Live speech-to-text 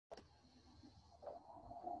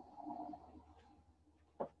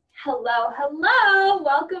Hello, hello.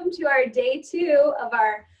 Welcome to our day 2 of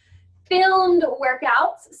our filmed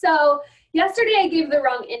workouts. So yesterday I gave the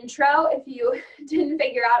wrong intro if you didn't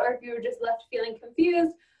figure out or if you were just left feeling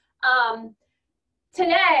confused.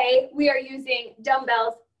 Today we are using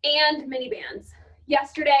dumbbells and mini bands.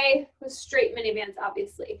 Yesterday was straight mini bands,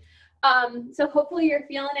 obviously. So hopefully you're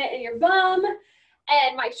feeling it in your bum,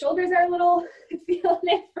 and my shoulders are a little feeling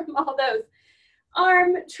it from all those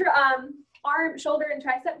arm, shoulder, and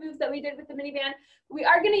tricep moves that we did with the mini band. We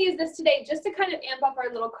are going to use this today just to kind of amp up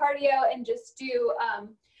our little cardio and just do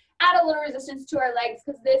add a little resistance to our legs,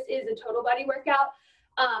 because this is a total body workout.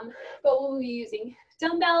 But we'll be using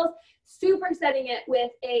dumbbells, supersetting it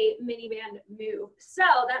with a mini band move. So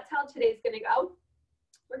that's how today's going to go.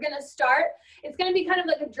 We're going to start, it's going to be kind of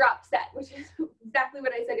like a drop set, which is exactly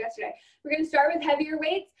what I said yesterday. We're going to start with heavier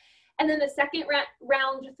weights, and then the second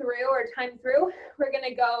round through, or time through, we're going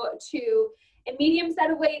to go to a medium set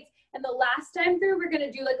of weights, and the last time through, we're going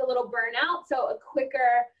to do like a little burnout, so a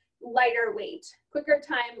quicker, lighter weight, quicker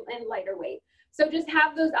time and lighter weight. So just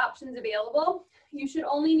have those options available. You should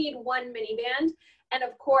only need one mini band, and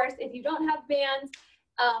of course, if you don't have bands,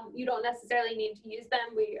 you don't necessarily need to use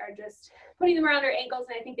them. We are just putting them around our ankles,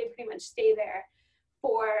 and I think they pretty much stay there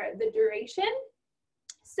for the duration.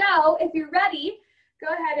 So if you're ready, go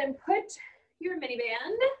ahead and put your mini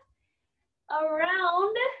band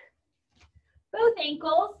around both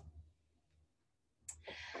ankles.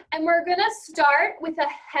 And we're gonna start with a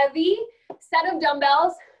heavy set of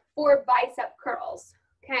dumbbells for bicep curls,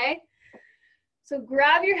 okay? So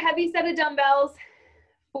grab your heavy set of dumbbells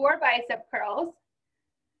for bicep curls.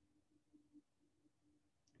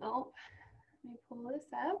 Oh, let me pull this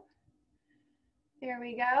up. There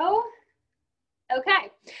we go.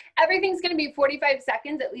 Okay, everything's gonna be 45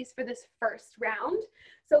 seconds, at least for this first round.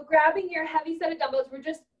 So grabbing your heavy set of dumbbells, we're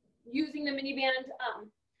just using the mini band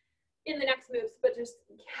in the next moves, but just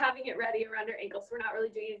having it ready around our ankles. So we're not really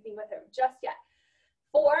doing anything with it just yet.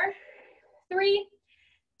 4, 3,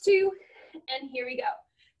 2, and here we go.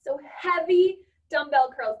 So heavy dumbbell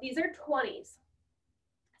curls, these are 20s.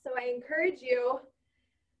 So I encourage you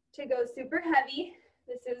to go super heavy.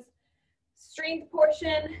 This is strength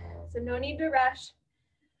portion, so no need to rush.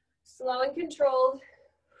 Slow and controlled.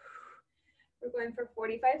 We're going for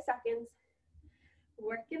 45 seconds.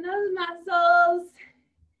 Working those muscles.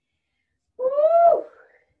 Woo!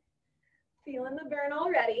 Feeling the burn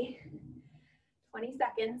already. 20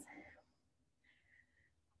 seconds.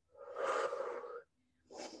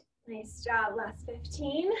 Nice job, last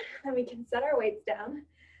 15. Then we can set our weights down.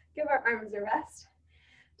 Give our arms a rest.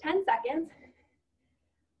 10 seconds.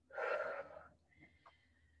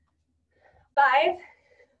 5,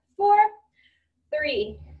 4,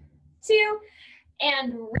 3, 2,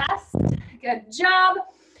 and rest. Good job.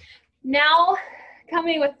 Now,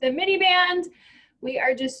 coming with the mini band, we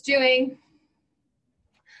are just doing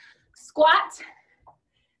squat,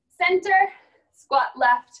 center, squat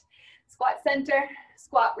left, squat center,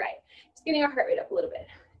 squat right. Just getting our heart rate up a little bit.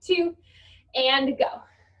 2, and go.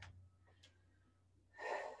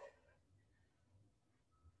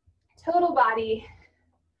 Total body,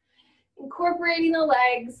 incorporating the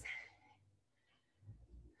legs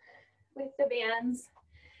with the bands,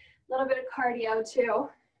 a little bit of cardio too.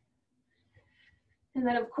 And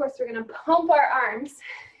then of course we're gonna pump our arms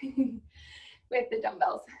with the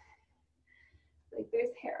dumbbells. Like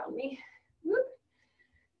there's hair on me. Whoop.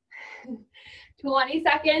 20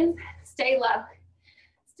 seconds, stay low,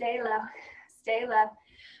 stay low, stay low.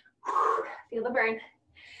 Feel the burn,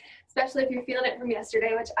 especially if you're feeling it from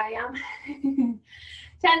yesterday, which I am.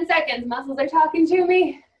 10 seconds, muscles are talking to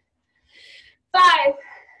me. 5,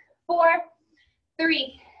 4,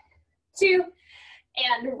 3, 2,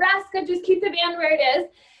 and rest. Good, just keep the band where it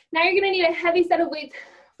is. Now you're gonna need a heavy set of weights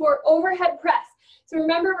for overhead press. So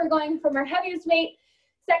remember, we're going from our heaviest weight,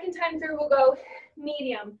 second time through we'll go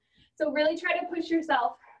medium. So really try to push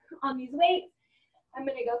yourself on these weights. I'm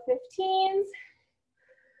gonna go 15s,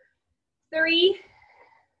 3,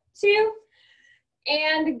 2,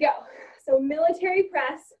 and go. So military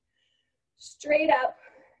press, straight up,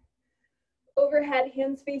 overhead,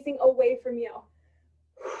 hands facing away from you.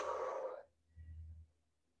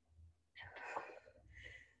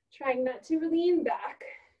 Trying not to lean back.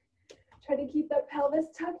 Try to keep that pelvis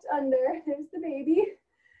tucked under. There's the baby.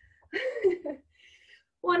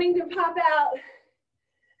 Wanting to pop out.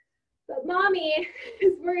 But mommy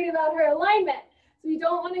is worried about her alignment, so you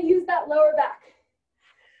don't want to use that lower back.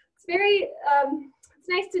 It's very, it's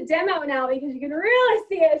nice to demo now because you can really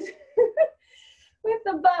see it with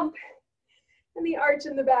the bump and the arch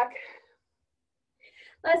in the back.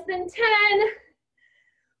 Less than 10.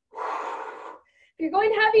 you're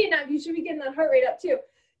going heavy enough, you should be getting that heart rate up too.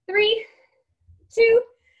 3, 2,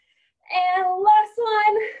 and last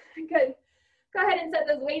one. Good. Go ahead and set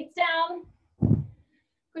those weights down.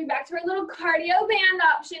 Going back to our little cardio band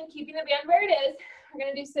option, keeping the band where it is. We're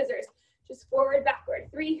gonna do scissors. Just forward, backward.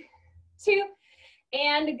 3, 2,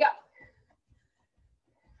 and go.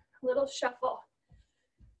 Little shuffle.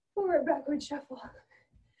 Forward, backward shuffle.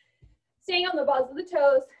 Staying on the balls of the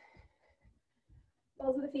toes,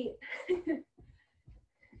 balls of the feet.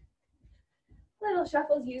 Little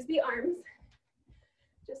shuffles, use the arms.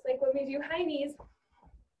 Just like when we do high knees.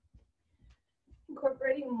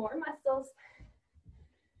 Incorporating more muscles.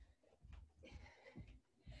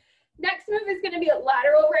 Next move is going to be a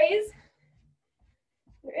lateral raise.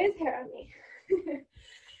 There is hair on me.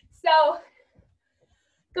 So,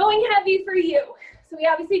 going heavy for you. So we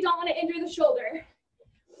obviously don't want to injure the shoulder.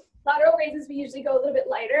 Lateral raises, we usually go a little bit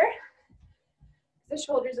lighter. The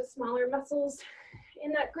shoulders are smaller muscles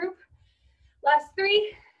in that group. Last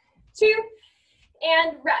 3, 2,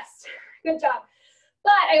 and rest. Good job.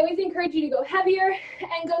 But I always encourage you to go heavier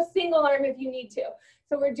and go single arm if you need to.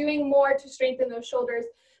 So we're doing more to strengthen those shoulders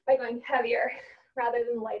by going heavier rather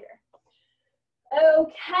than lighter.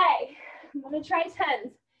 Okay, I'm gonna try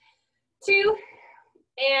 10s. 2,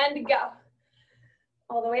 and go.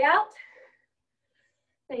 All the way out.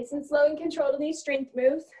 Nice and slow and controlled in these strength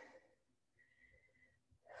moves.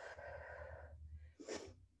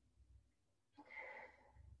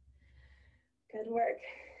 Good work.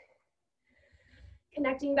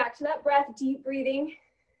 Connecting back to that breath, deep breathing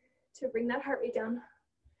to bring that heart rate down.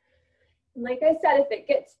 And like I said, if it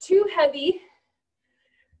gets too heavy,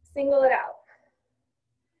 single it out.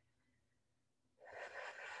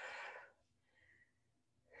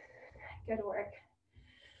 Good work.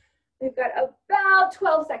 We've got about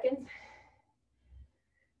 12 seconds.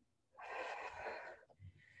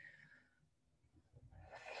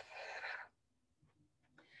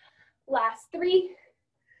 Last 3,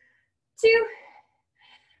 2,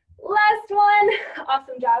 last one.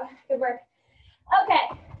 Awesome job. Good work.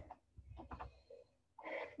 Okay.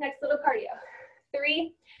 Next little cardio.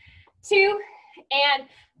 3, 2, and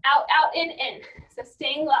out, out, in. So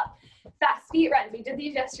staying low. Fast feet runs. We did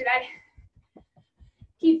these yesterday.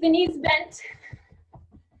 Keep the knees bent.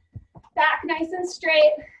 Back nice and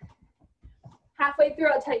straight. Halfway through,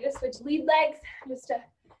 I'll tell you to switch lead legs just to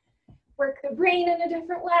work the brain in a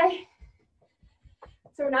different way.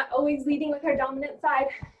 So we're not always leading with our dominant side.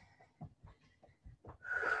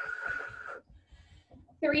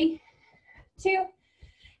 3, 2,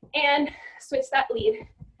 and switch that lead.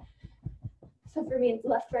 So for me, it's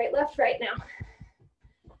left, right now.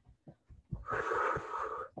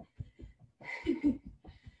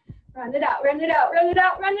 Run it out, run it out, run it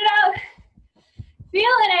out, run it out.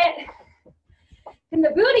 Feeling it in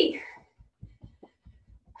the booty.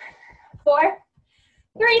 4,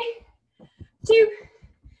 3, 2,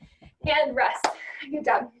 and rest. Good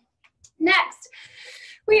job. Next,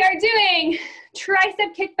 we are doing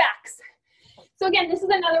tricep kickbacks. So again, this is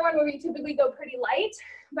another one where we typically go pretty light,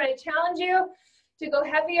 but I challenge you to go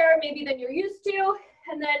heavier maybe than you're used to,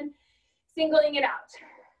 and then singling it out,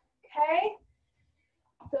 okay?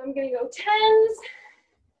 So I'm gonna go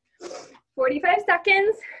 10s, 45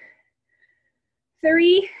 seconds,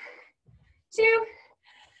 3, 2,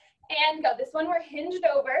 and go. This one we're hinged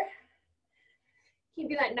over.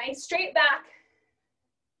 Keeping that nice straight back.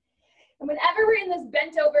 And whenever we're in this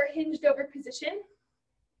bent over, hinged over position,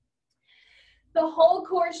 the whole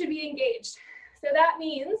core should be engaged. So that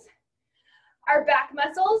means our back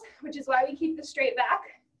muscles, which is why we keep the straight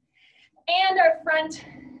back, and our front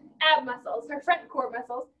ab muscles, our front core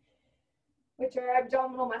muscles, which are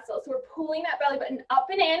abdominal muscles. So we're pulling that belly button up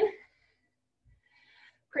and in,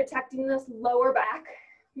 protecting this lower back,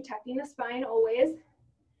 protecting the spine always.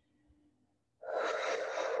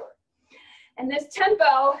 And this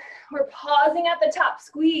tempo, we're pausing at the top,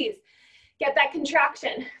 squeeze. Get that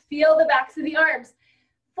contraction. Feel the backs of the arms.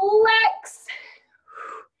 Flex.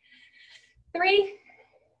 3,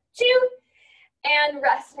 2, and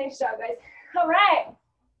rest. Nice job, guys. All right.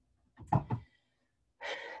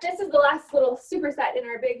 This is the last little superset in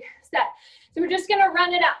our big set. So we're just gonna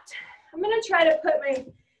run it out. I'm gonna try to put my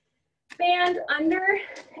band under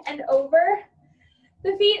and over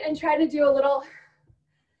the feet and try to do a little,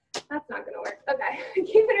 that's not gonna work. Okay,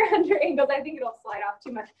 keep it around your ankles. I think it'll slide off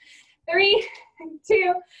too much. 3,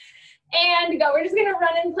 2, and go. We're just gonna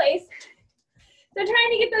run in place. So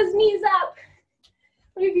trying to get those knees up.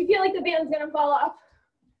 But if you feel like the band's gonna fall off,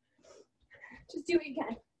 just do what you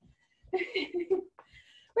can.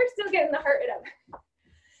 We're still getting the heart rate up.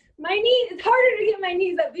 My knee, it's harder to get my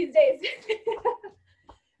knees up these days.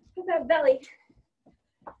 With that belly.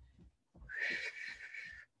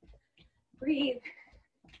 breathe.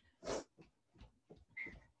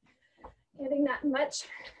 Getting that much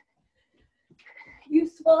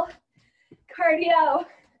useful cardio.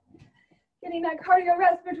 Getting that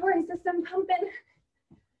cardiorespiratory system pumping.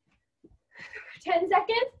 10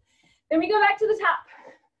 seconds. Then we go back to the top.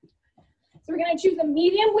 So we're gonna choose a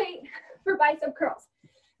medium weight for bicep curls.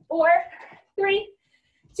 4, 3,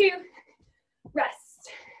 2, rest.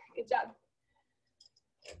 Good job.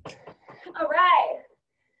 All right.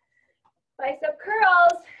 Bicep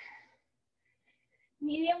curls,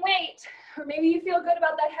 medium weight. Or maybe you feel good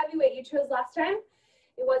about that heavy weight you chose last time.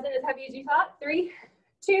 It wasn't as heavy as you thought. 3,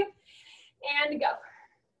 2, and go.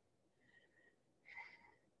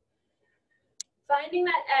 Finding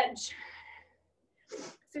that edge.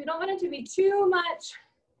 So we don't want it to be too much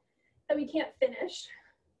that we can't finish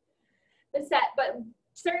the set, but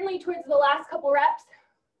certainly towards the last couple reps,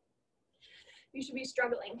 you should be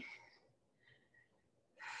struggling.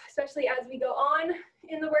 Especially as we go on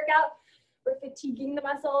in the workout, we're fatiguing the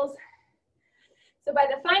muscles. So by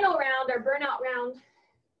the final round, our burnout round,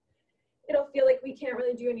 it'll feel like we can't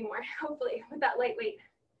really do anymore, hopefully, with that light weight.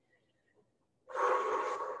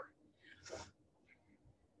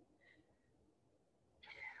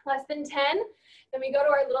 Less than 10. Then we go to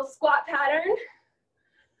our little squat pattern.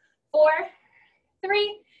 4,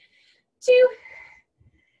 3, 2,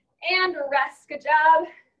 and rest. Good job.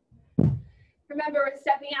 Remember, we're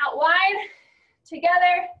stepping out wide,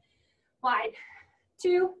 together, wide.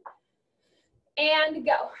 2, and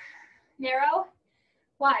go. Narrow,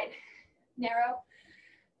 wide, narrow,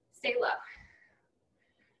 stay low.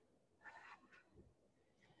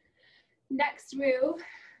 Next move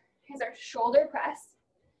is our shoulder press.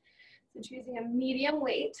 So choosing a medium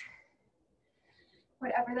weight,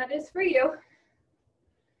 whatever that is for you.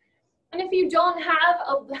 And if you don't have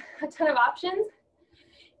a ton of options,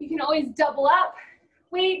 you can always double up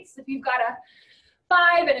weights. If you've got a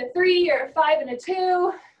 5 and a 3, or a 5 and a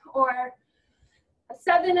 2, or a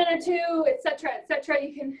 7 and a 2, etc., etc.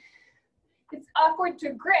 You can, it's awkward to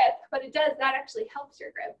grip, but that actually helps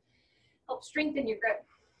your grip, helps strengthen your grip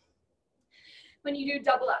when you do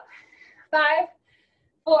double up. 5,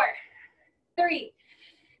 4, 3,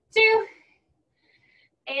 2,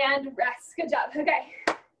 and rest. Good job. Okay.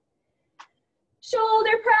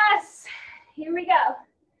 Shoulder press. Here we go.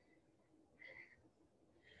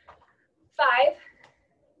 5,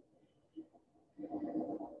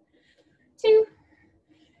 2,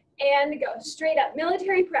 and go. Straight up,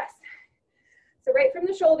 military press. So right from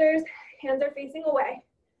the shoulders, hands are facing away.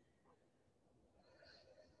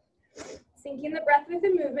 Syncing the breath with the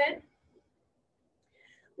movement.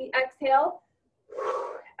 We exhale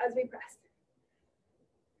as we press.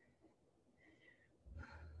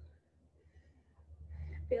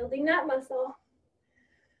 Building that muscle.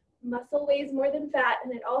 Muscle weighs more than fat,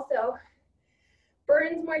 and it also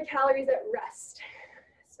burns more calories at rest,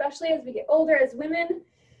 especially as we get older. As women,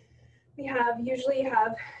 we usually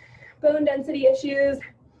have bone density issues.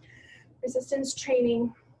 Resistance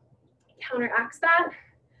training counteracts that.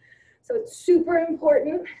 So it's super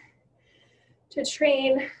important to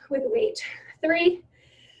train with weight. 3,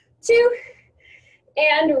 2,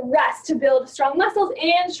 and rest to build strong muscles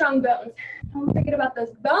and strong bones. Don't forget about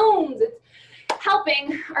those bones. It's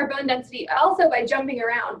helping our bone density also by jumping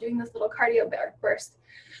around, doing this little cardio burst.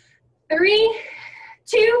 3,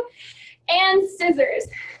 2, and scissors.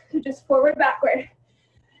 So just forward, backward.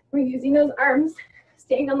 We're using those arms,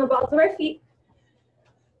 staying on the balls of our feet.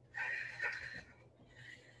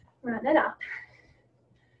 Run it out.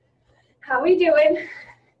 How are we doing?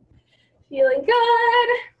 Feeling good.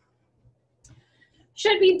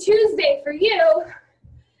 Should be Tuesday for you.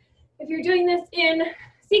 If you're doing this in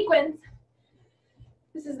sequence,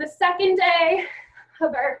 this is the second day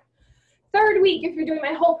of our third week if you're doing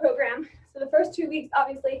my whole program. So the first 2 weeks,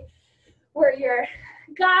 obviously, were your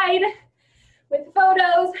guide with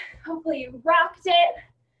photos. Hopefully you rocked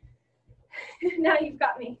it. Now you've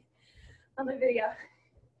got me on the video.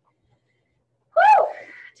 Woo!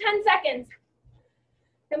 10 seconds.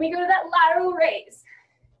 Then we go to that lateral raise.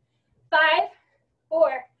 5,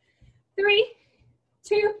 4, 3,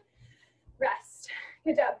 2, rest.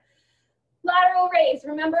 Good job. Lateral raise.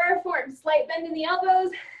 Remember our form. Slight bend in the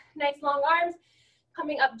elbows. Nice long arms.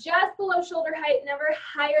 Coming up just below shoulder height, never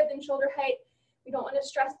higher than shoulder height. We don't want to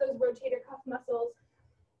stress those rotator cuff muscles.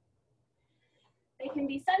 They can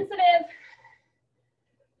be sensitive.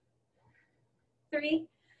 3,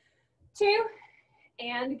 2,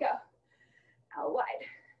 and go. Out wide.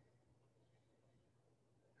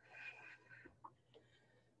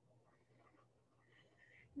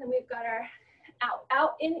 Then we've got our out,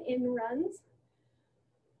 out, in runs.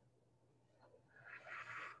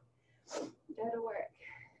 Good work.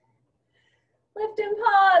 Lift and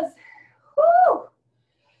pause. Woo!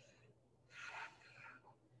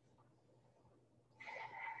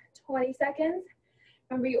 20 seconds.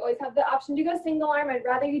 Remember, you always have the option to go single arm. I'd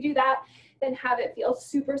rather you do that than have it feel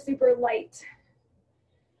super, super light.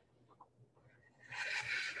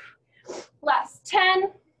 Last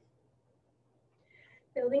 10.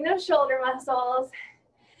 Building those shoulder muscles.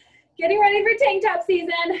 Getting ready for tank top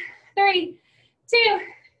season. 3, 2,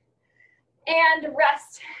 and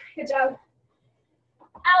rest. Good job.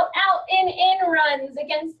 Out, out, in runs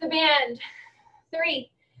against the band.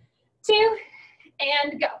 3, 2,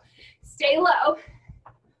 and go. Stay low.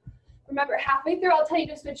 Remember, halfway through, I'll tell you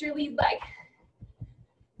to switch your lead leg.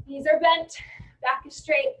 Knees are bent, back is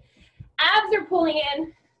straight. Abs are pulling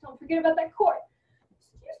in. Don't forget about that core.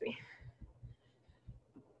 Excuse me.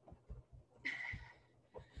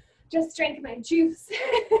 Just drank my juice.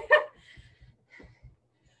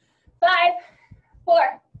 5,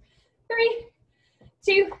 4, 3,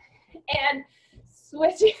 2, and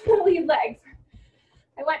switching the lead legs.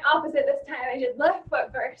 I went opposite this time. I did left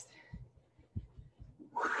foot first.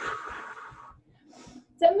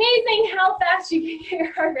 It's amazing how fast you can get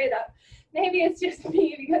your heart rate up. Maybe it's just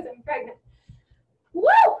me because I'm pregnant.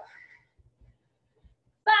 Woo!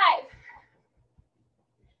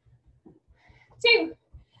 5, 2,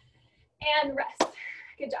 and rest.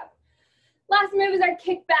 Good job. Last move is our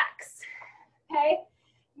kickbacks. Okay?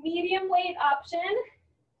 Medium weight option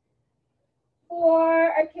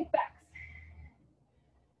for our kickbacks.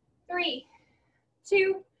 3,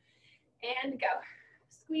 2, and go.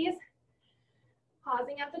 Squeeze.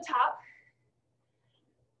 Pausing at the top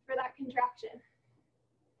for that contraction.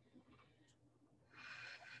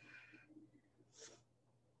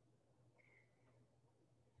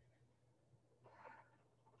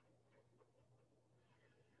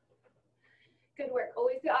 Good work.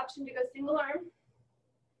 Always the option to go single arm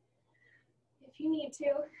if you need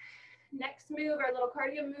to. Next move, our little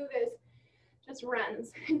cardio move, is just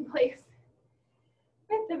runs in place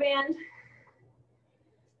with the band.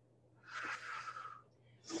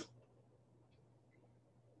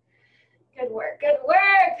 Good work, good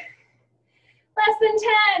work. Less than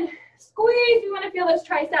 10. Squeeze, we want to feel those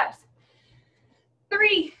triceps.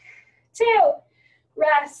 3, 2,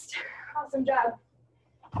 rest. Awesome job.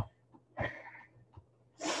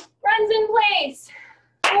 Runs in place.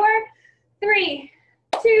 4, 3,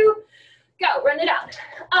 2, go. Run it out.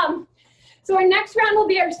 So our next round will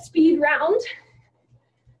be our speed round.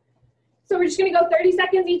 So we're just gonna go 30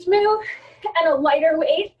 seconds each move and a lighter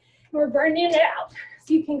weight. We're burning it out.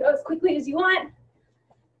 So you can go as quickly as you want.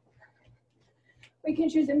 We can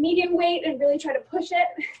choose a medium weight and really try to push it.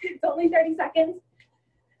 It's only 30 seconds.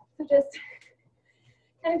 So just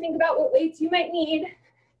kind of think about what weights you might need.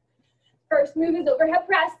 First move is overhead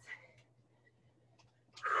press.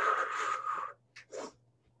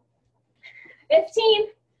 15.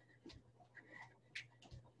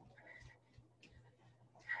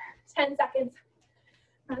 10 seconds.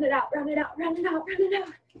 Round it out, round it out, round it out, round it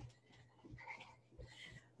out.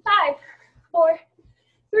 5, 4,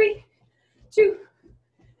 3, 2,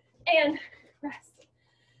 and rest.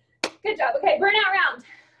 Good job. Okay, burnout round.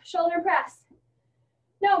 Shoulder press.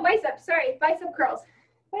 No, biceps, sorry, bicep curls.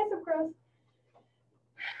 Bicep curls.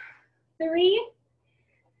 3,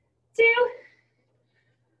 2,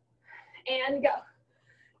 and go.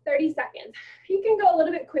 30 seconds. You can go a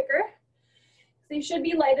little bit quicker, so you should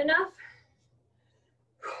be light enough.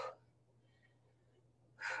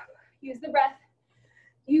 Use the breath.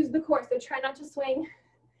 Use the core, so try not to swing.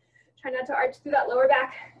 Try not to arch through that lower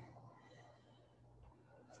back.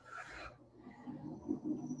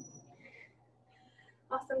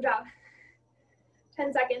 Awesome job.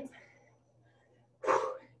 10 seconds.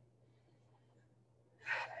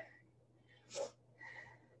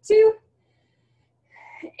 2,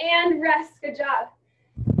 and rest. Good job.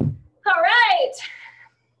 All right.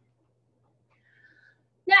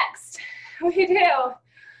 Next, we do,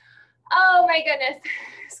 oh my goodness,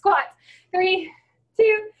 squats. 3,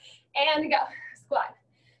 2, and go. Squat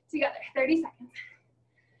together. 30 seconds.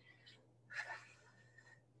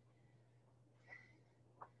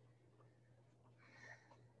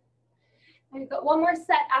 I've got one more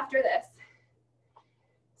set after this.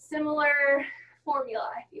 Similar formula,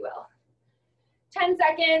 if you will. 10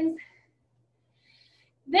 seconds.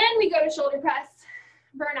 Then we go to shoulder press.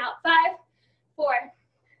 Burnout. 5, 4,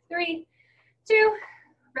 3, 2,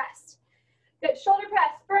 rest. Good. Shoulder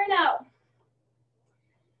press. Burnout.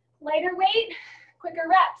 Lighter weight, quicker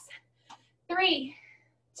reps. 3,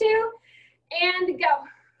 2, and go.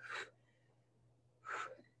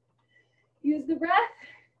 Use the breath.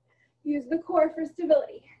 Use the core for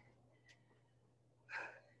stability.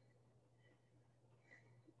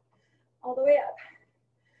 all the way up.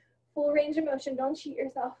 Full range of motion, don't cheat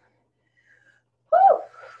yourself. Woo!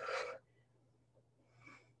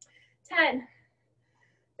 10.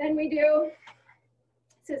 Then we do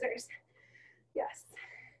scissors. Yes.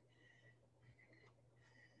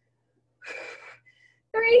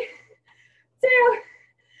 3, 2.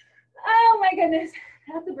 Oh my goodness,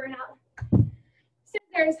 that's a burnout.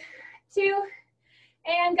 Scissors, 2,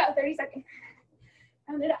 and go, 30 seconds.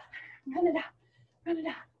 Round it up, run it up, run it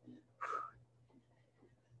up.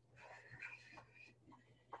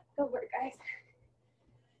 Good work, guys.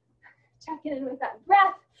 Check in with that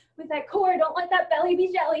breath, with that core. Don't let that belly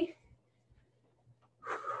be jelly.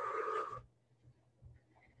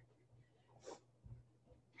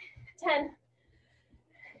 10.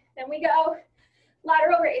 Then we go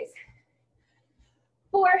lateral raise.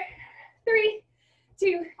 4, 3,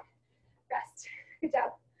 2, rest. Good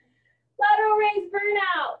job. Lateral raise,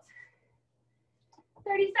 burnout.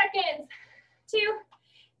 30 seconds. 2,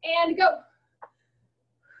 and go.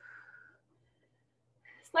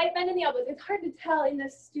 Slight bend in the elbows. It's hard to tell in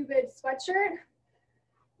this stupid sweatshirt.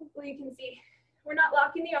 Hopefully you can see. We're not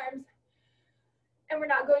locking the arms, and we're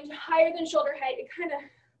not going higher than shoulder height. It kind of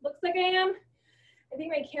looks like I am. I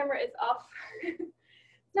think my camera is off. It's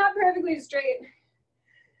not perfectly straight.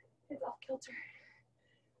 It's off kilter.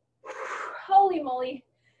 Holy moly.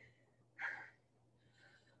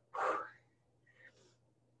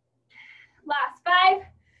 Last 5,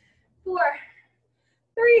 4,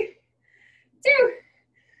 3, 2,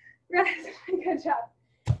 rest. Good job.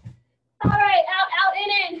 All right, out,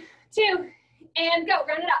 in, 2, and go,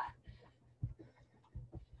 run it up.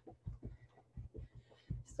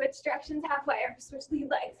 Switch directions halfway, or switch lead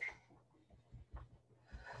legs.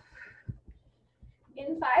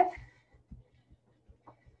 In 5.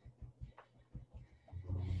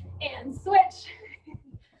 And switch.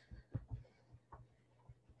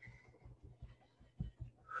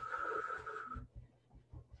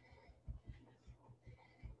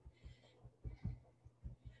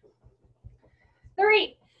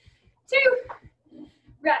 Three, 2,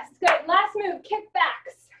 rest. Good. Last move,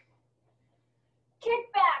 kickbacks.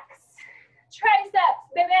 Kickbacks.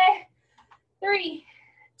 Triceps, baby. 3,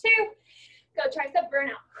 2, go. Tricep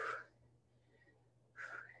burnout.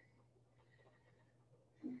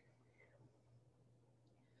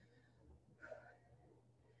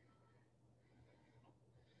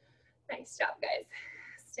 Nice job, guys.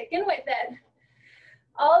 Sticking with it.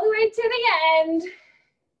 All the way to the end.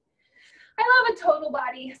 I love a total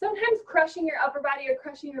body. Sometimes crushing your upper body or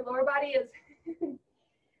crushing your lower body is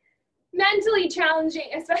mentally challenging,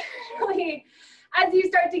 especially as you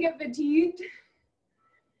start to get fatigued.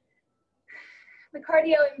 The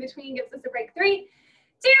cardio in between gives us a break. 3,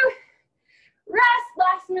 2, rest.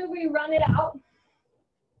 Last move, we run it out.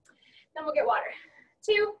 Then we'll get water.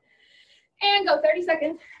 2, and go, 30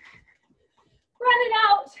 seconds. Run it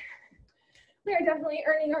out. We are definitely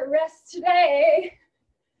earning our rest today.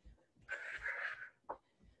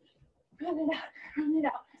 Run it out, run it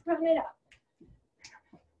out, run it out.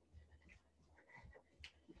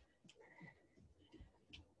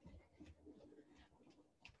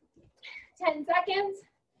 Ten seconds.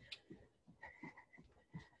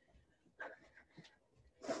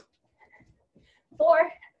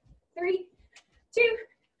 4, 3, 2,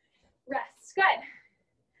 rest. Good.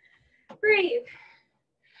 Breathe.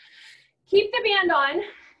 Keep the band on.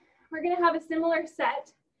 We're gonna have a similar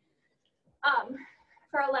set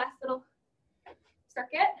for our last little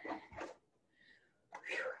circuit.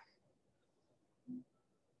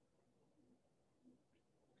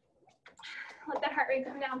 Let that heart rate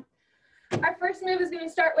come down. Our first move is going to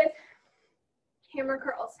start with hammer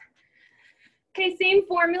curls. Okay, same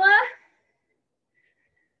formula.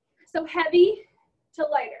 So heavy to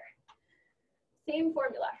lighter. Same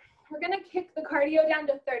formula. We're going to kick the cardio down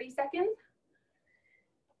to 30 seconds.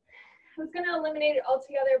 I was going to eliminate it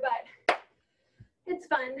altogether, but it's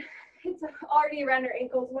fun. It's already around our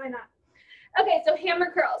ankles, why not? Okay, so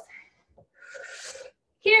hammer curls.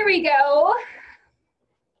 Here we go.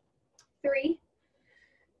 3,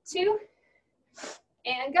 2,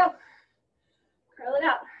 and go. Curl it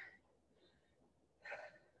out.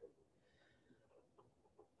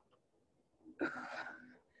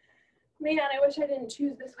 Man, I wish I didn't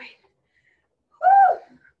choose this weight. Woo!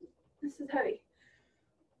 This is heavy.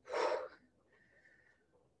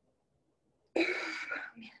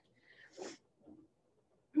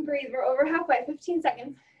 Breathe, we're over halfway, 15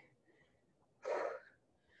 seconds.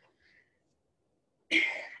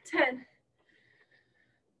 10.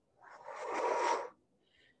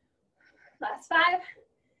 Last 5.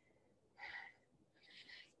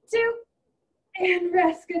 2. And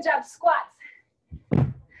rest, good job. Squats.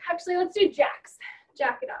 Actually, let's do jacks.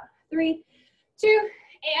 Jack it out. 3, 2,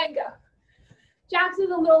 and go. Jacks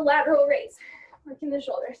with a little lateral raise, working the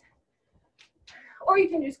shoulders. Or you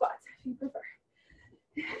can do squats if you prefer.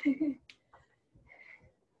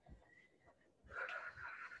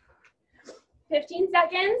 15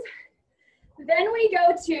 seconds. Then we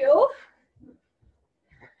go to,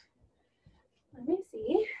 let me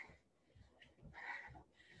see,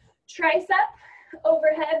 tricep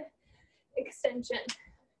overhead extension.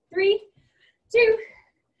 3, 2,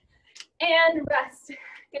 and rest.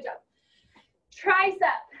 Good job.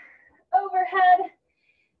 Tricep overhead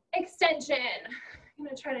extension. I'm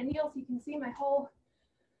gonna try to kneel so you can see my whole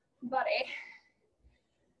body.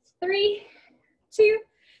 3, 2,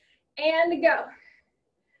 and go.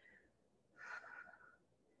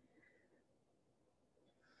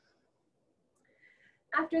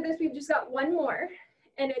 After this, we've just got one more,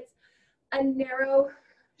 and it's a narrow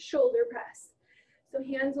shoulder press. So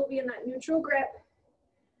hands will be in that neutral grip,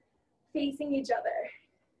 facing each other.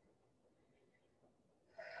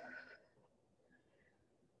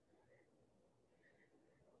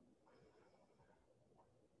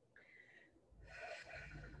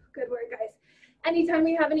 Good work, guys. Anytime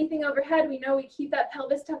we have anything overhead, we know we keep that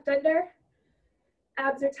pelvis tucked under.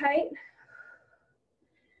 Abs are tight.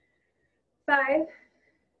 5,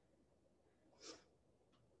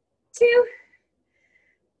 2,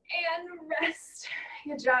 and rest.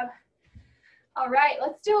 Good job. All right,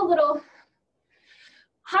 let's do a little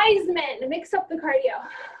Heisman to mix up the cardio.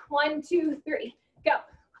 1, 2, 3, go.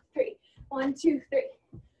 3, 1, 2, 3.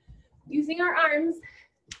 Using our arms.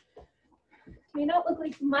 May not look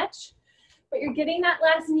like much, but you're getting that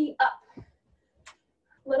last knee up.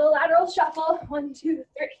 Little lateral shuffle. 1, 2,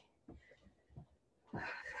 3.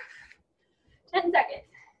 10 seconds.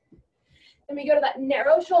 Then we go to that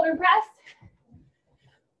narrow shoulder press.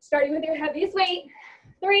 Starting with your heaviest weight.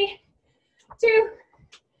 3, 2,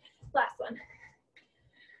 last one.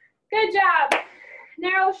 Good job.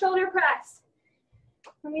 Narrow shoulder press.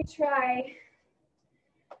 Let me try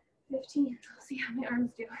 15. I'll see how my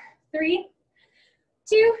arms do. 3,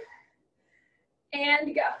 2,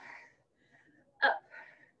 and go. Up.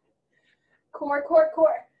 Core, core,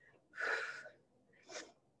 core.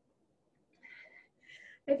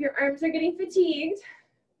 If your arms are getting fatigued,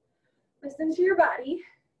 listen to your body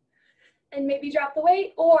and maybe drop the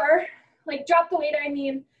weight, or like drop the weight, I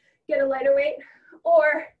mean get a lighter weight,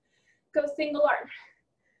 or go single arm.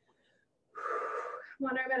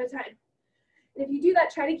 One arm at a time. And if you do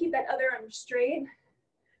that, try to keep that other arm straight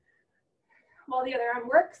while the other arm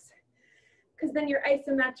works, because then you're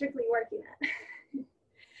isometrically working it. 10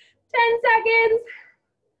 seconds.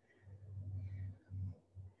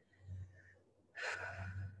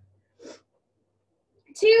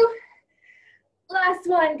 Two, last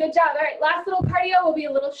one, good job. All right, last little cardio will be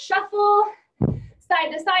a little shuffle,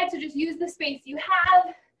 side to side, so just use the space you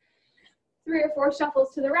have. 3 or 4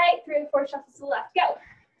 shuffles to the right, 3 or 4 shuffles to the left, go.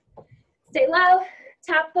 Stay low,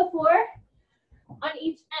 tap the floor on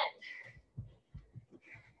each end.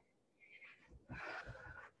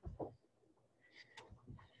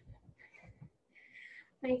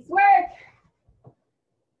 Nice work.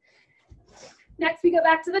 Next, we go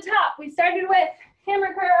back to the top. We started with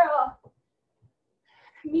hammer curl.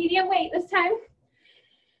 Medium weight this time.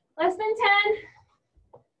 Less than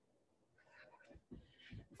 10.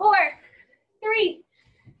 4, 3,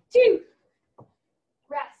 2.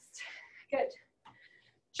 Rest. Good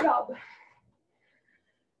job.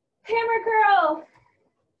 Hammer curl.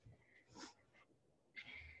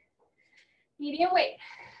 Medium weight.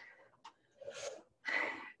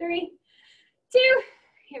 3, 2.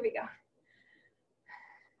 Here we go.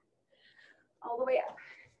 All the way up.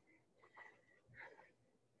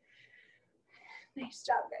 Nice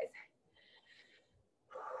job, guys.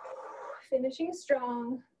 Finishing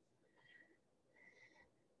strong.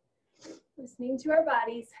 Listening to our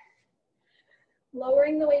bodies.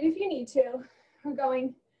 Lowering the weight if you need to. We're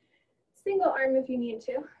going single arm if you need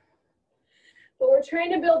to. But we're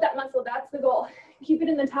trying to build that muscle. That's the goal. Keep it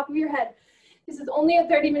in the top of your head. This is only a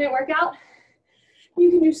 30-minute workout.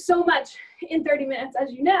 You can do so much in 30 minutes,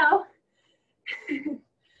 as you know.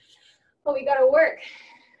 But we gotta work.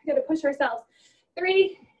 We gotta push ourselves.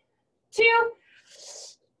 3, 2,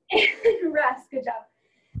 and rest. Good job.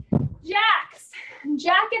 Jacks.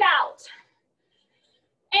 Jack it out.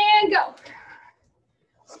 And go.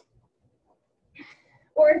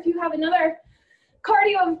 Or if you have another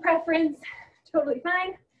cardio of preference, totally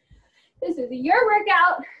fine. This is your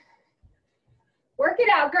workout. Work it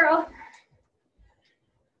out, girl.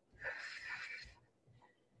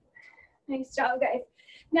 Nice job, guys.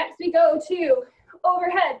 Next, we go to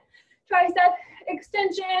overhead tricep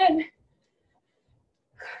extension.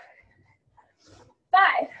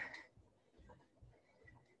 5.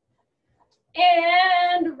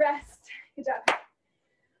 And rest. Good job.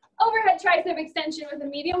 Overhead tricep extension with a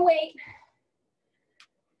medium weight.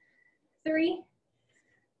 3,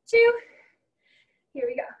 2. Here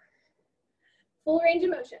we go. Full range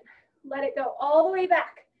of motion. Let it go all the way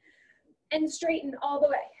back and straighten all the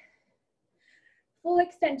way. Full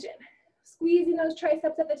extension. Squeezing those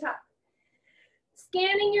triceps at the top.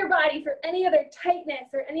 Scanning your body for any other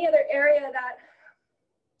tightness or any other area that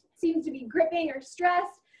seems to be gripping or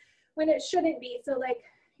stressed when it shouldn't be. So like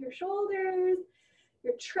your shoulders,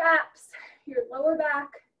 your traps, your lower back.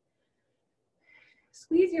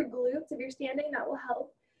 Squeeze your glutes if you're standing, that will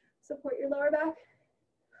help support your lower back.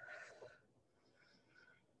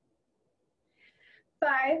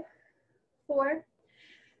 5, 4,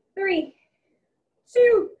 3,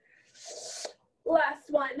 2. Last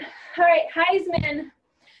one. All right, Heisman.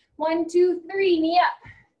 1, 2, 3, knee up.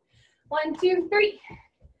 1, 2, 3.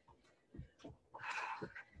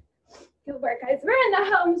 Good work, guys. We're in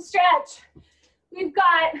the home stretch. We've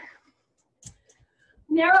got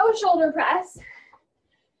narrow shoulder press,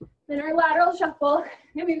 then our lateral shuffle,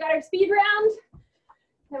 then we've got our speed round,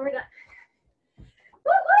 then we're done.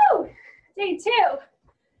 Woo-hoo! Day 2.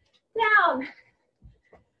 Down.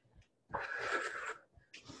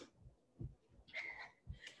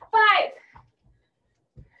 5,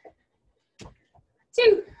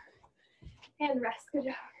 2, and rest. Good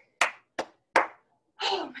job.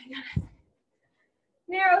 Oh my goodness.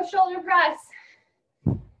 Narrow shoulder press.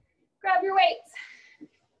 Grab your weights.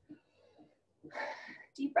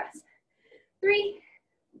 Deep breaths. 3,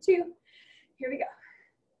 2, here we go.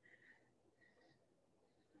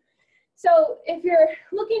 So if you're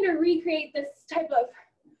looking to recreate this type of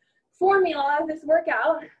formula, this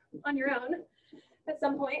workout on your own at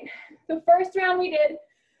some point, the first round we did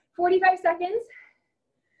 45 seconds.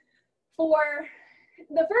 For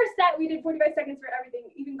the first set, we did 45 seconds for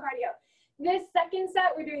everything, even cardio. This second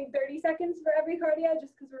set, we're doing 30 seconds for every cardio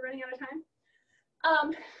just because we're running out of time.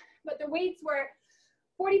 But the weights were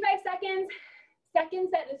 45 seconds. Second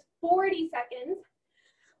set is 40 seconds.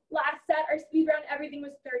 Last set, our speed round, everything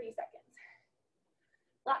was 30 seconds.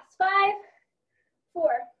 Last 5, 4,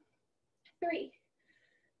 3,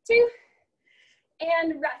 2,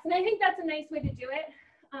 and rest. And I think that's a nice way to do it.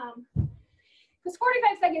 Because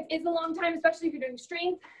 45 seconds is a long time, especially if you're doing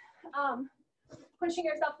strength. Pushing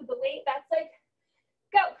yourself with the weight, that's like,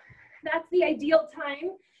 go. That's the ideal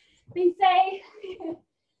time. They say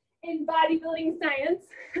in bodybuilding science,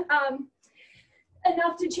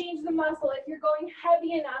 enough to change the muscle. If you're going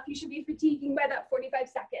heavy enough, you should be fatiguing by that 45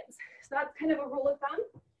 seconds. So that's kind of a rule of thumb.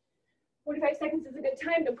 45 seconds is a good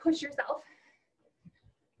time to push yourself.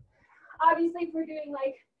 Obviously, if we're doing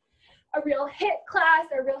like a real HIIT class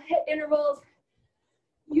or real HIIT intervals,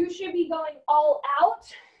 you should be going all out.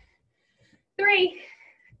 3,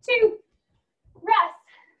 2, rest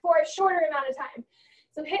for a shorter amount of time.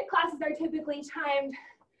 So HIIT classes are typically timed,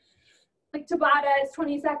 like Tabata is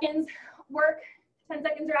 20 seconds work, 10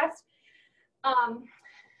 seconds rest.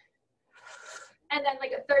 And then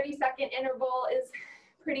like a 30-second interval is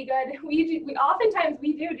pretty good. We oftentimes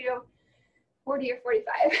do 40 or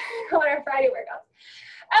 45 on our Friday workouts.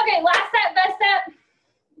 Okay, last set, best set.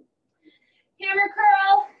 Hammer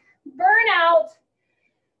curl, burnout,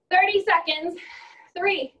 30 seconds.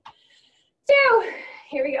 3, 2,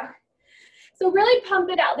 here we go. So really pump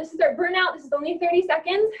it out. This is our burnout. This is only 30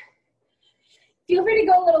 seconds. Feel free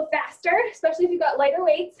to go a little faster, especially if you've got lighter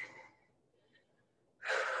weights.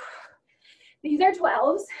 These are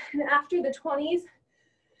 12s, and after the 20s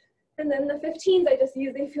and then the 15s, I just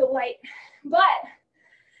usually feel light. But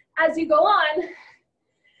as you go on,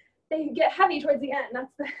 they get heavy towards the end.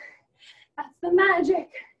 That's the magic.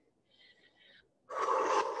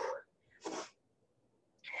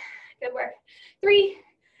 Good work. 3,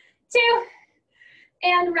 2,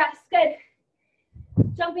 and rest. Good.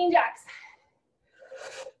 Jumping jacks.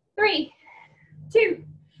 3, 2,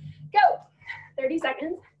 go. 30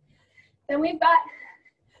 seconds. Then we've got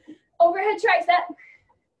overhead tricep.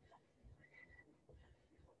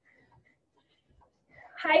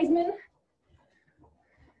 Heisman.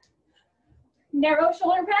 Narrow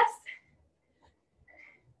shoulder press.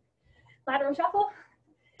 Lateral shuffle.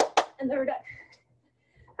 And then we're done.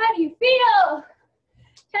 How do you feel?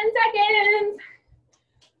 10 seconds.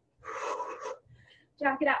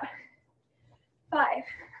 Jack it out. 5,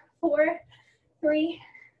 4, 3,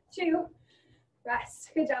 2,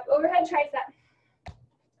 rest. Good job. Overhead tricep.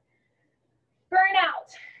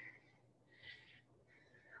 Burnout.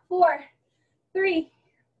 4, 3,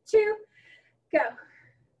 2, go.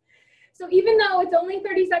 So even though it's only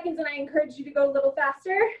 30 seconds and I encourage you to go a little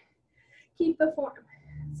faster, keep the form.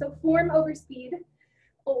 So form over speed,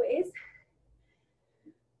 always.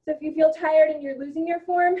 So if you feel tired and you're losing your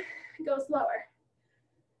form, go slower.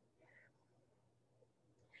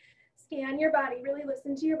 Scan your body, really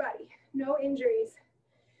listen to your body. No injuries.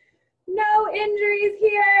 No injuries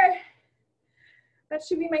here. That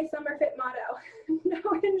should be my SummerFit motto.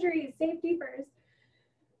 No injuries, safety first.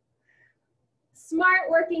 Smart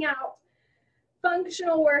working out,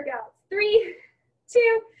 functional workouts. 3,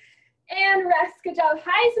 2, and rest. Good job,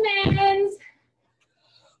 Heisman's.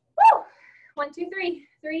 Woo! 1, 2, 3.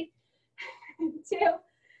 3, 2,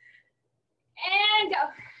 and go.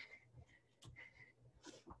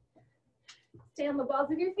 Stay on the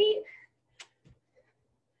balls of your feet.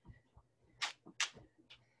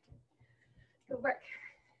 Good work.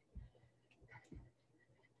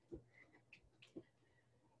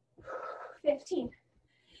 Whew, 15.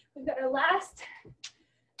 We've got our last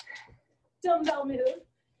dumbbell move.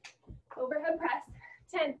 Overhead press.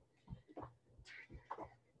 10,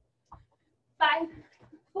 5,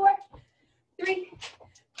 4, 3,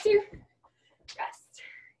 2, rest.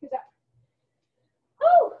 Good job.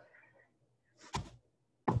 Woo!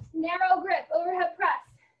 Narrow grip, overhead press.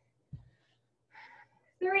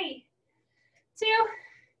 3, 2,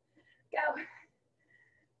 go.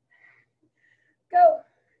 Go.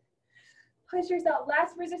 Push yourself.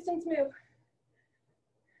 Last resistance move.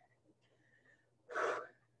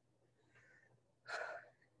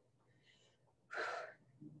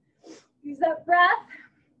 Use that breath.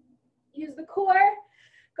 Use the core.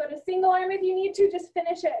 Go to single arm if you need to. Just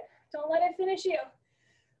finish it. Don't let it finish you.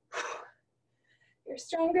 You're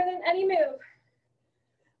stronger than any move.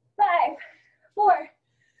 5, 4,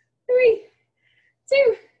 3,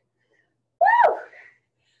 2. Woo!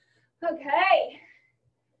 Okay.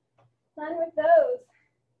 Done with those.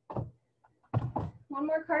 One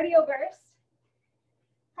more cardio burst.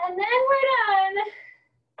 And then we're done.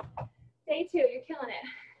 Day 2, you're killing it.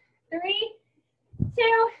 3,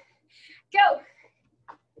 2, go.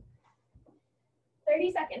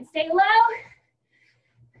 30 seconds. Stay low.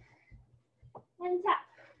 And tap.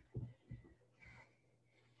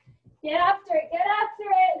 Get after it. Get after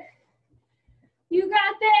it. You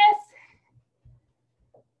got this.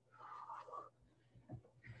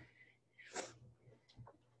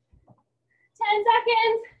 10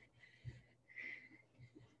 seconds.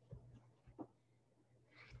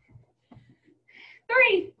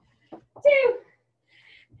 3, 2,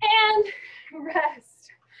 and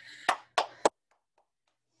rest. I'm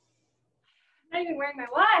not even wearing my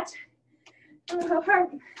watch. Oh, how hard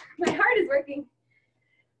my heart is working.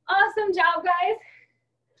 Awesome job, guys.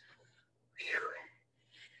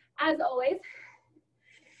 As always.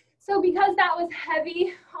 So because that was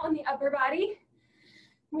heavy on the upper body,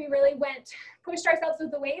 we really pushed ourselves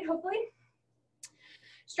with the weight, hopefully.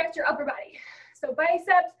 Stretch your upper body. So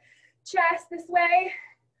biceps, chest this way,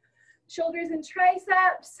 shoulders and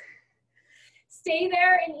triceps. Stay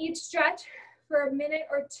there in each stretch for a minute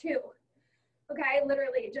or 2. Okay,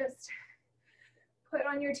 literally just put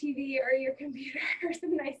on your TV or your computer or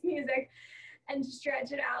some nice music and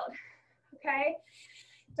stretch it out, okay?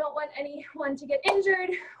 Don't want anyone to get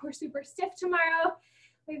injured or super stiff tomorrow.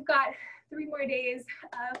 We've got 3 more days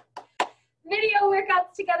of video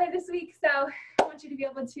workouts together this week, so I want you to be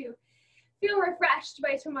able to feel refreshed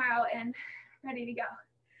by tomorrow and ready to go.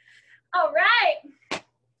 All right,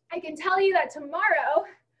 I can tell you that tomorrow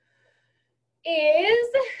is,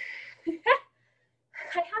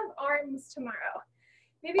 I have arms tomorrow.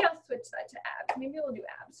 Maybe I'll switch that to abs. Maybe we'll do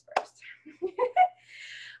abs first.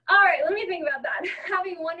 All right, let me think about that. Have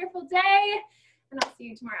a wonderful day, and I'll see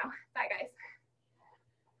you tomorrow. Bye, guys.